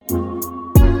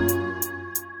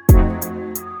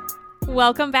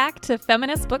Welcome back to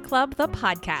Feminist Book Club, the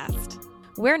podcast.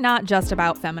 We're not just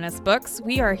about feminist books.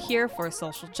 We are here for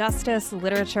social justice,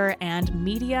 literature, and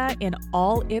media in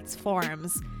all its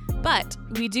forms. But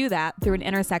we do that through an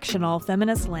intersectional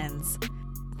feminist lens.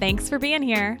 Thanks for being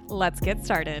here. Let's get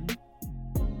started.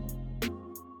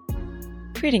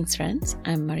 Greetings, friends.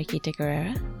 I'm Mariquita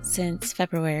Guerrera. Since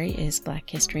February is Black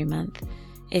History Month,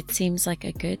 it seems like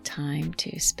a good time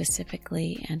to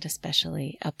specifically and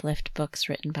especially uplift books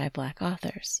written by Black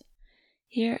authors.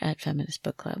 Here at Feminist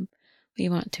Book Club, we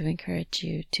want to encourage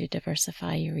you to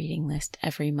diversify your reading list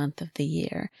every month of the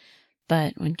year,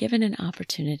 but when given an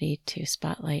opportunity to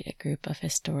spotlight a group of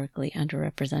historically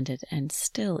underrepresented and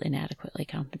still inadequately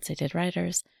compensated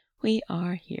writers, we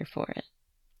are here for it.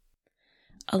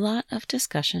 A lot of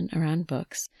discussion around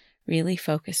books really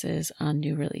focuses on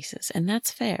new releases, and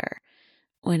that's fair.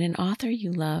 When an author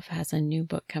you love has a new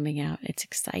book coming out, it's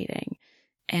exciting,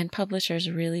 and publishers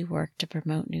really work to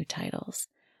promote new titles.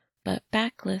 But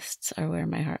backlists are where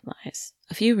my heart lies.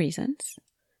 A few reasons.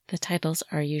 The titles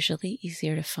are usually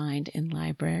easier to find in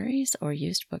libraries or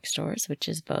used bookstores, which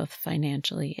is both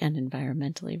financially and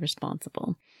environmentally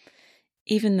responsible.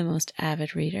 Even the most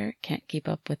avid reader can't keep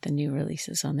up with the new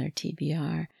releases on their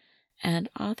TBR, and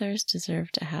authors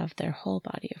deserve to have their whole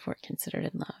body of work considered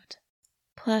and loved.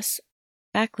 Plus,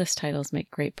 backlist titles make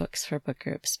great books for book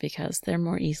groups because they're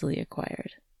more easily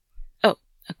acquired. Oh,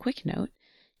 a quick note,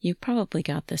 you probably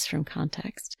got this from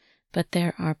context, but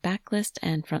there are backlist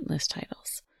and frontlist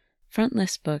titles.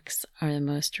 Frontlist books are the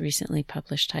most recently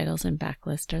published titles and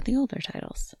backlist are the older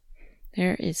titles.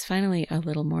 There is finally a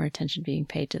little more attention being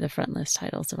paid to the frontlist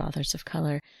titles of authors of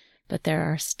color, but there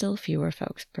are still fewer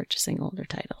folks purchasing older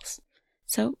titles.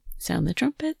 So, sound the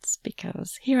trumpets,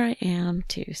 because here I am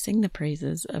to sing the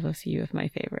praises of a few of my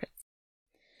favorites.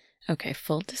 Okay,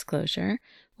 full disclosure,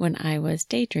 when I was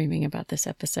daydreaming about this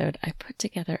episode, I put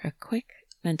together a quick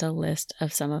mental list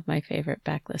of some of my favorite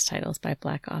backlist titles by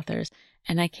Black authors,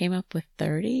 and I came up with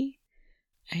 30.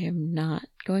 I am not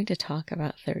going to talk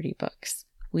about 30 books.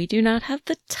 We do not have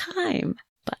the time,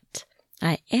 but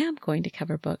I am going to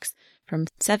cover books from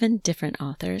 7 different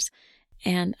authors,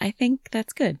 and I think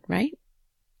that's good, right?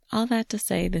 All that to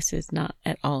say, this is not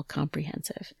at all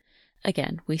comprehensive.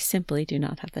 Again, we simply do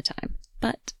not have the time,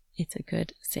 but it's a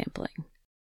good sampling.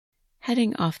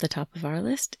 Heading off the top of our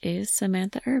list is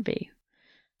Samantha Irby.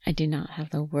 I do not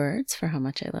have the words for how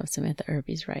much I love Samantha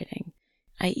Irby's writing.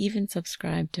 I even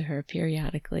subscribe to her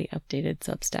periodically updated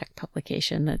Substack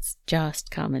publication that's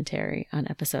just commentary on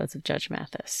episodes of Judge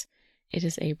Mathis. It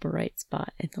is a bright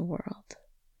spot in the world.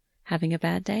 Having a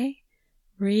bad day?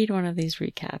 Read one of these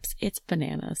recaps. It's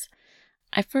bananas.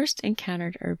 I first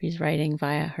encountered Irby's writing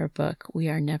via her book, We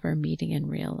Are Never Meeting in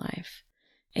Real Life,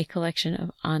 a collection of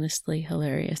honestly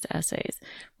hilarious essays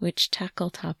which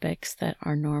tackle topics that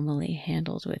are normally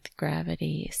handled with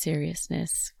gravity,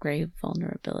 seriousness, grave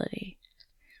vulnerability.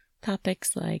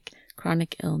 Topics like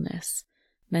chronic illness,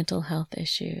 mental health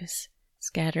issues,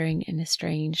 scattering an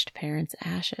estranged parent's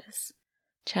ashes,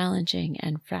 challenging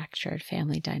and fractured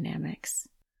family dynamics.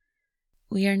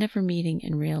 We Are Never Meeting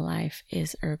in Real Life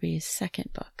is Irby's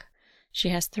second book. She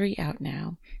has 3 out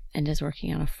now and is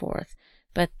working on a 4th,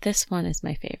 but this one is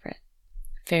my favorite.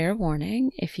 Fair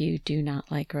warning, if you do not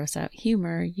like gross out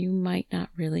humor, you might not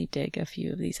really dig a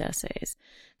few of these essays,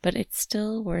 but it's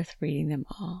still worth reading them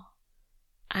all.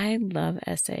 I love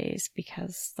essays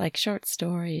because, like short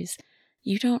stories,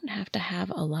 you don't have to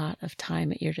have a lot of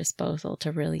time at your disposal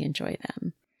to really enjoy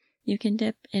them. You can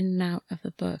dip in and out of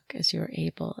the book as you're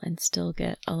able and still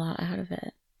get a lot out of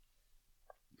it.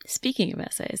 Speaking of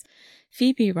essays,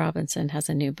 Phoebe Robinson has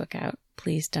a new book out,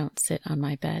 Please Don't Sit on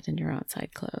My Bed in Your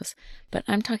Outside Clothes. But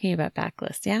I'm talking about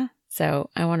backlist, yeah? So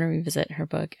I want to revisit her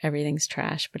book, Everything's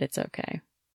Trash, but It's Okay.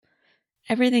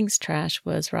 Everything's Trash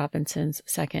was Robinson's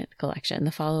second collection,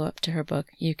 the follow-up to her book,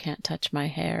 You Can't Touch My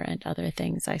Hair and Other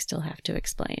Things I Still Have to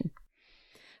Explain.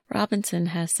 Robinson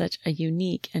has such a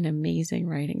unique and amazing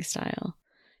writing style.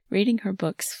 Reading her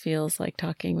books feels like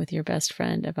talking with your best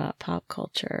friend about pop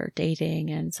culture, dating,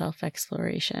 and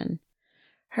self-exploration.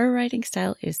 Her writing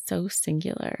style is so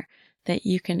singular that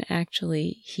you can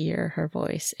actually hear her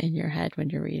voice in your head when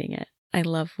you're reading it. I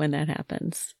love when that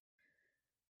happens.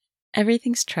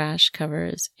 Everything's Trash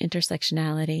covers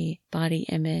intersectionality, body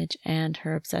image, and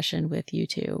her obsession with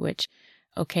U2, which,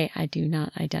 okay, I do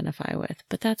not identify with,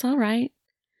 but that's all right.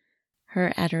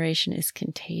 Her adoration is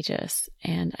contagious,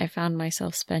 and I found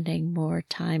myself spending more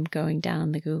time going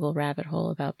down the Google rabbit hole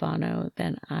about Bono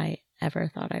than I ever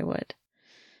thought I would.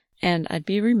 And I'd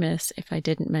be remiss if I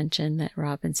didn't mention that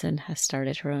Robinson has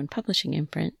started her own publishing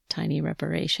imprint, Tiny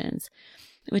Reparations,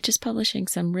 which is publishing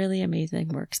some really amazing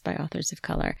works by authors of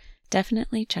color.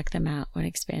 Definitely check them out when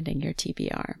expanding your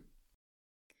TBR.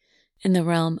 In the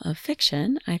realm of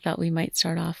fiction, I thought we might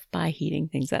start off by heating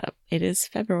things up. It is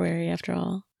February after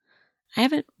all. I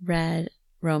haven't read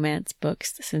romance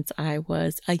books since I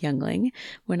was a youngling,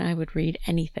 when I would read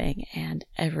anything and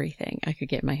everything I could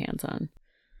get my hands on.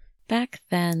 Back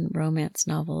then, romance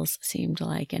novels seemed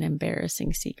like an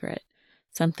embarrassing secret,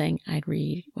 something I'd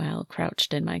read while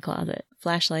crouched in my closet,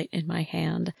 flashlight in my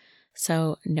hand,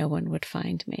 so no one would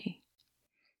find me.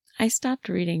 I stopped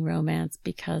reading romance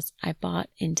because I bought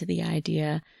into the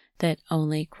idea that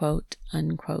only quote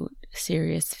unquote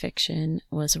serious fiction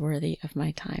was worthy of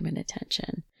my time and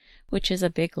attention, which is a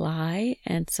big lie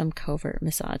and some covert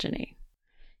misogyny.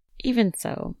 Even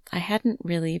so, I hadn't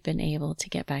really been able to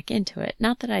get back into it,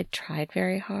 not that I'd tried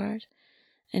very hard,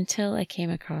 until I came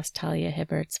across Talia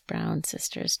Hibbert's Brown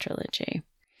Sisters trilogy.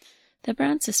 The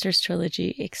Brown Sisters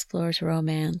trilogy explores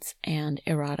romance and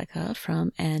erotica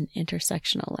from an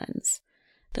intersectional lens.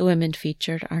 The women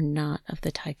featured are not of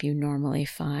the type you normally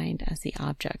find as the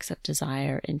objects of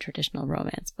desire in traditional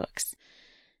romance books.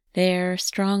 They're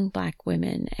strong Black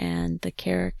women, and the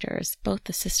characters, both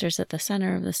the sisters at the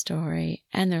center of the story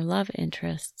and their love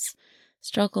interests,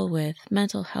 struggle with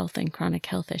mental health and chronic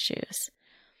health issues.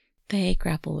 They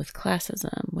grapple with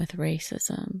classism, with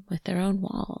racism, with their own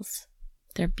walls.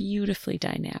 They're beautifully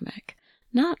dynamic,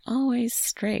 not always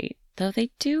straight, though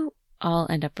they do all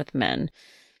end up with men,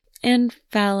 and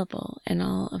fallible in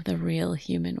all of the real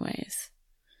human ways.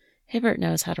 Hibbert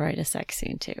knows how to write a sex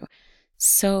scene too.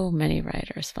 So many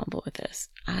writers fumble with this.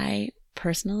 I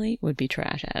personally would be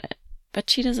trash at it, but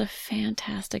she does a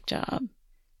fantastic job.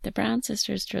 The Brown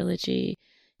Sisters trilogy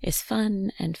is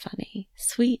fun and funny,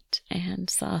 sweet and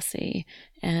saucy,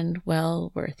 and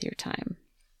well worth your time.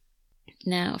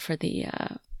 Now for the,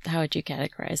 how would you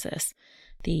categorize this?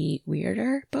 The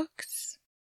weirder books?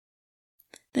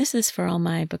 This is for all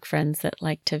my book friends that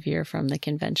like to veer from the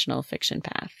conventional fiction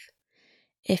path.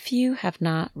 If you have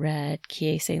not read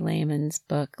Kiese Lehman's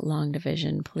book, Long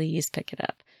Division, please pick it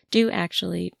up. Do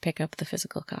actually pick up the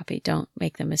physical copy. Don't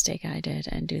make the mistake I did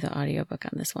and do the audiobook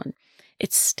on this one.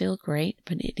 It's still great,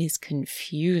 but it is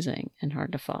confusing and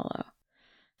hard to follow.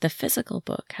 The physical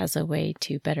book has a way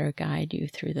to better guide you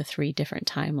through the 3 different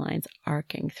timelines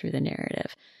arcing through the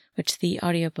narrative, which the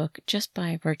audiobook, just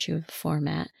by virtue of the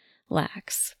format,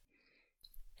 lacks.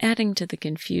 Adding to the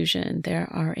confusion, there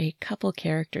are a couple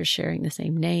characters sharing the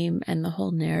same name, and the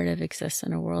whole narrative exists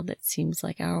in a world that seems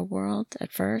like our world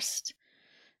at first.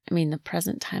 I mean, the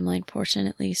present timeline portion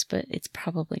at least, but it's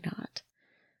probably not.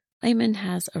 Lehman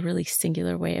has a really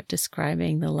singular way of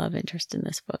describing the love interest in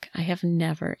this book. I have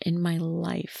never in my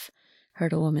life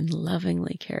heard a woman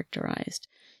lovingly characterized,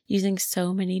 using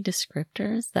so many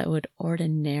descriptors that would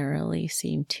ordinarily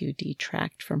seem to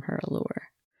detract from her allure.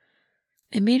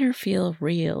 It made her feel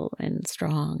real and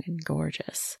strong and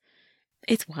gorgeous.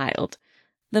 It's wild.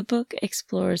 The book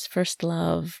explores first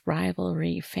love,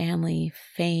 rivalry, family,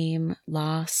 fame,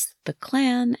 loss, the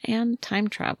clan, and time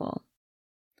travel.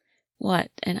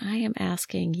 What, and I am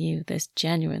asking you this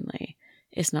genuinely,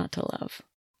 is not to love?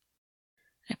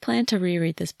 I plan to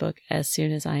reread this book as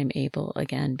soon as I am able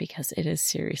again because it is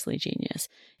seriously genius.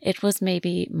 It was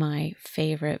maybe my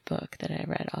favorite book that I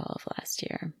read all of last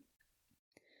year.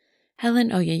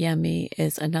 Helen Oyeyemi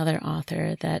is another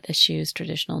author that eschews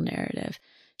traditional narrative.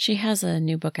 She has a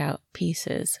new book out,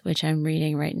 Pieces, which I'm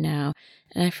reading right now,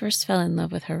 and I first fell in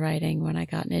love with her writing when I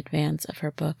got an advance of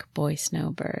her book, Boy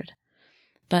Snowbird.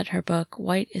 But her book,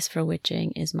 White is for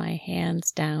Witching, is my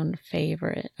hands-down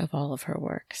favorite of all of her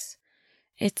works.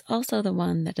 It's also the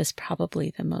one that is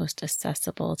probably the most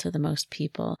accessible to the most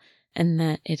people, in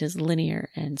that it is linear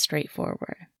and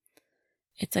straightforward.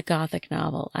 It's a Gothic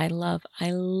novel. I love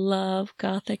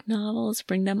Gothic novels.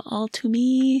 Bring them all to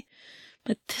me.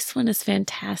 But this one is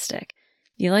fantastic.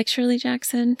 You like Shirley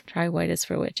Jackson? Try White is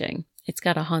for Witching. It's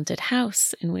got a haunted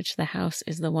house in which the house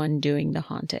is the one doing the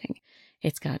haunting.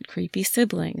 It's got creepy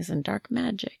siblings and dark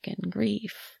magic and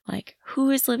grief. Like, who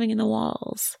is living in the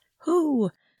walls? Who?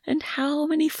 And how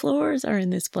many floors are in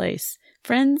this place?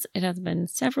 Friends, it has been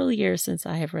several years since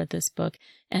I have read this book,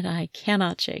 and I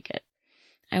cannot shake it.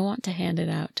 I want to hand it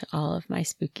out to all of my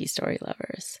spooky story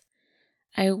lovers.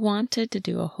 I wanted to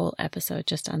do a whole episode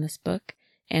just on this book,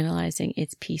 analyzing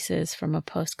its pieces from a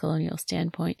post-colonial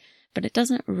standpoint, but it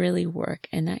doesn't really work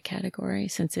in that category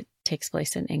since it takes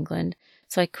place in England,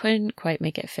 so I couldn't quite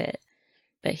make it fit.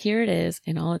 But here it is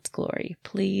in all its glory.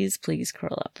 Please, please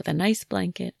curl up with a nice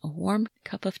blanket, a warm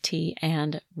cup of tea,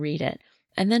 and read it.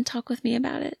 And then talk with me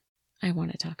about it. I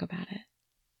want to talk about it.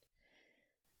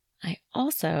 I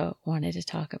also wanted to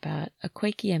talk about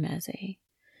Akwaeke Emezi.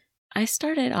 I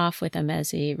started off with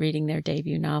Emezi reading their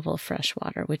debut novel,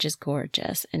 Freshwater, which is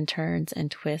gorgeous and turns and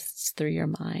twists through your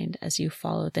mind as you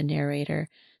follow the narrator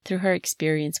through her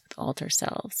experience with alter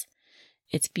selves.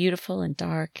 It's beautiful and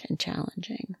dark and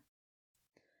challenging.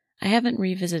 I haven't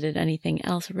revisited anything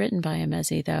else written by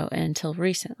Emezi, though, until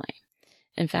recently.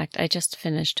 In fact, I just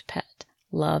finished Pet.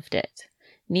 Loved it.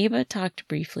 Neba talked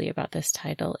briefly about this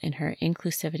title in her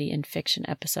Inclusivity in Fiction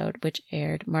episode, which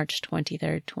aired March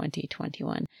 23rd,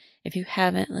 2021. If you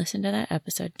haven't listened to that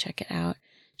episode, check it out.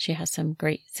 She has some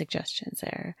great suggestions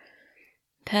there.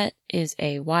 Pet is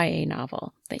a YA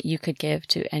novel that you could give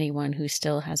to anyone who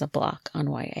still has a block on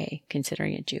YA,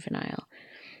 considering it juvenile.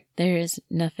 There is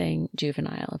nothing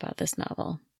juvenile about this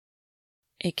novel.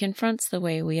 It confronts the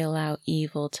way we allow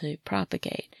evil to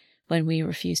propagate when we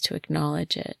refuse to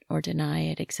acknowledge it or deny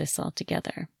it exists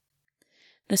altogether.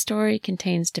 The story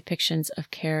contains depictions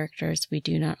of characters we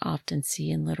do not often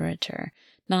see in literature,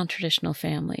 non-traditional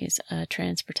families, a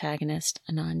trans protagonist,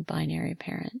 a non-binary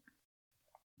parent.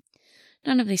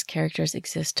 None of these characters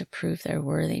exist to prove their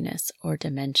worthiness or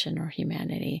dimension or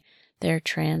humanity. Their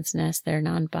transness, their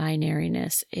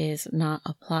non-binariness is not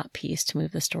a plot piece to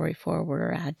move the story forward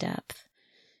or add depth.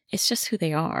 It's just who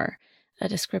they are. A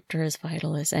descriptor as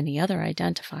vital as any other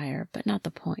identifier, but not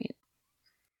the point.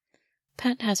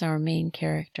 Pet has our main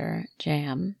character,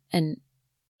 Jam, and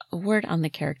a word on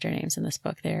the character names in this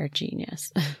book, they are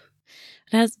genius. It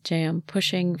has Jam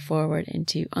pushing forward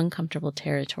into uncomfortable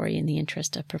territory in the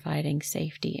interest of providing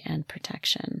safety and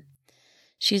protection.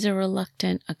 She's a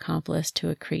reluctant accomplice to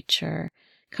a creature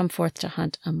come forth to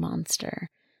hunt a monster,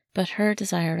 but her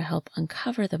desire to help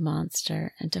uncover the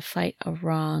monster and to fight a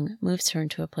wrong moves her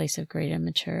into a place of greater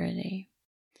maturity.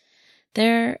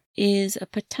 There is a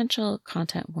potential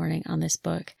content warning on this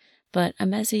book, but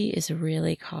Emezi is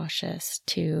really cautious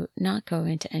to not go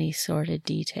into any sordid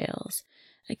details.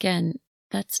 Again,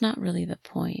 that's not really the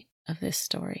point of this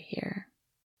story here.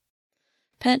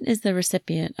 Pet is the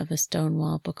recipient of the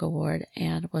Stonewall Book Award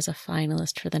and was a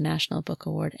finalist for the National Book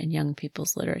Award in Young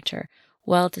People's Literature.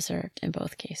 Well deserved in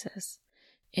both cases.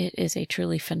 It is a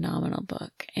truly phenomenal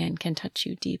book and can touch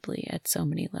you deeply at so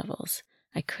many levels.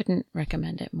 I couldn't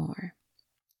recommend it more.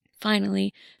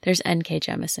 Finally, there's N.K.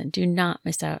 Jemisin. Do not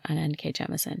miss out on N.K.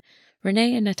 Jemisin.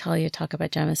 Renee and Natalia talk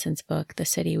about Jemison's book, The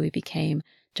City We Became,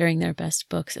 during their Best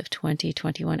Books of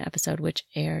 2021 episode, which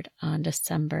aired on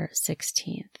December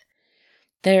 16th.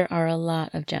 There are a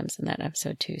lot of gems in that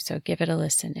episode too, so give it a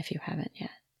listen if you haven't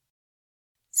yet.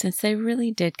 Since they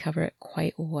really did cover it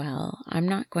quite well, I'm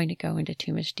not going to go into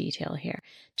too much detail here,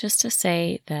 just to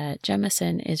say that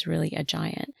Jemisin is really a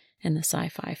giant in the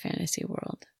sci-fi fantasy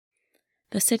world.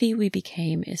 The City We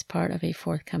Became is part of a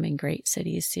forthcoming Great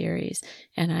Cities series,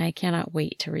 and I cannot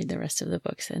wait to read the rest of the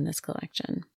books in this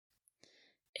collection.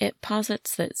 It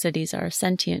posits that cities are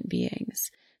sentient beings,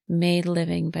 made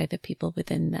living by the people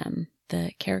within them,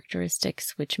 the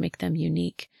characteristics which make them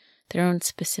unique, their own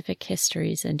specific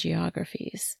histories and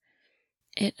geographies.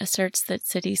 It asserts that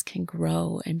cities can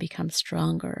grow and become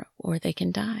stronger, or they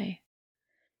can die.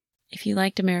 If you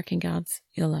liked American Gods,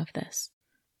 you'll love this.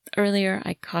 Earlier,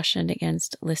 I cautioned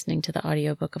against listening to the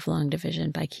audiobook of Long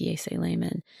Division by Kiese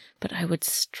Layman, but I would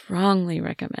strongly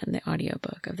recommend the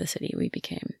audiobook of The City We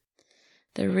Became.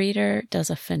 The reader does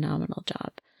a phenomenal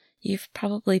job. You've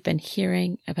probably been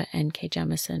hearing about N.K.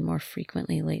 Jemisin more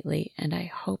frequently lately, and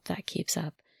I hope that keeps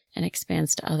up and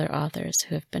expands to other authors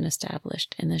who have been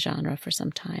established in the genre for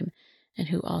some time and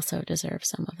who also deserve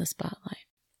some of the spotlight.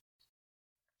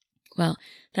 Well,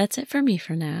 that's it for me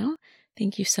for now.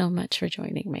 Thank you so much for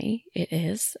joining me. It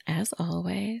is, as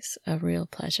always, a real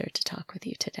pleasure to talk with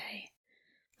you today.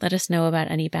 Let us know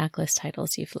about any backlist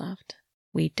titles you've loved.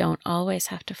 We don't always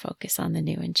have to focus on the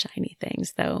new and shiny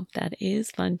things, though that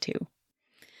is fun too.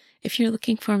 If you're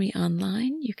looking for me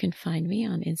online, you can find me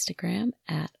on Instagram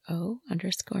at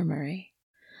 @O_Murray.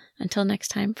 Until next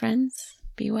time, friends,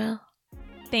 be well.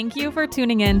 Thank you for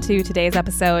tuning in to today's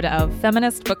episode of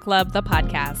Feminist Book Club, the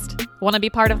podcast. Want to be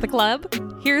part of the club?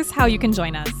 Here's how you can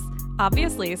join us.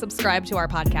 Obviously, subscribe to our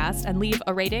podcast and leave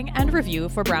a rating and review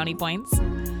for brownie points.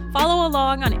 Follow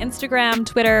along on Instagram,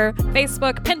 Twitter,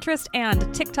 Facebook, Pinterest,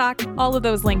 and TikTok. All of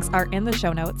those links are in the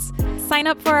show notes. Sign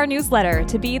up for our newsletter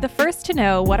to be the first to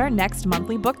know what our next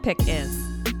monthly book pick is.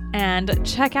 And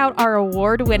check out our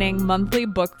award-winning monthly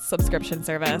book subscription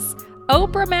service.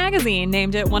 Oprah Magazine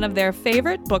named it one of their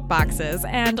favorite book boxes,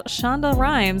 and Shonda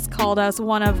Rhimes called us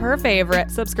one of her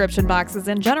favorite subscription boxes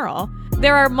in general.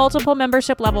 There are multiple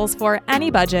membership levels for any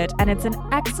budget, and it's an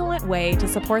excellent way to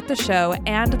support the show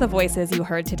and the voices you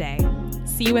heard today.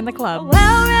 See you in the club. A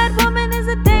well-read woman is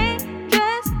a dame.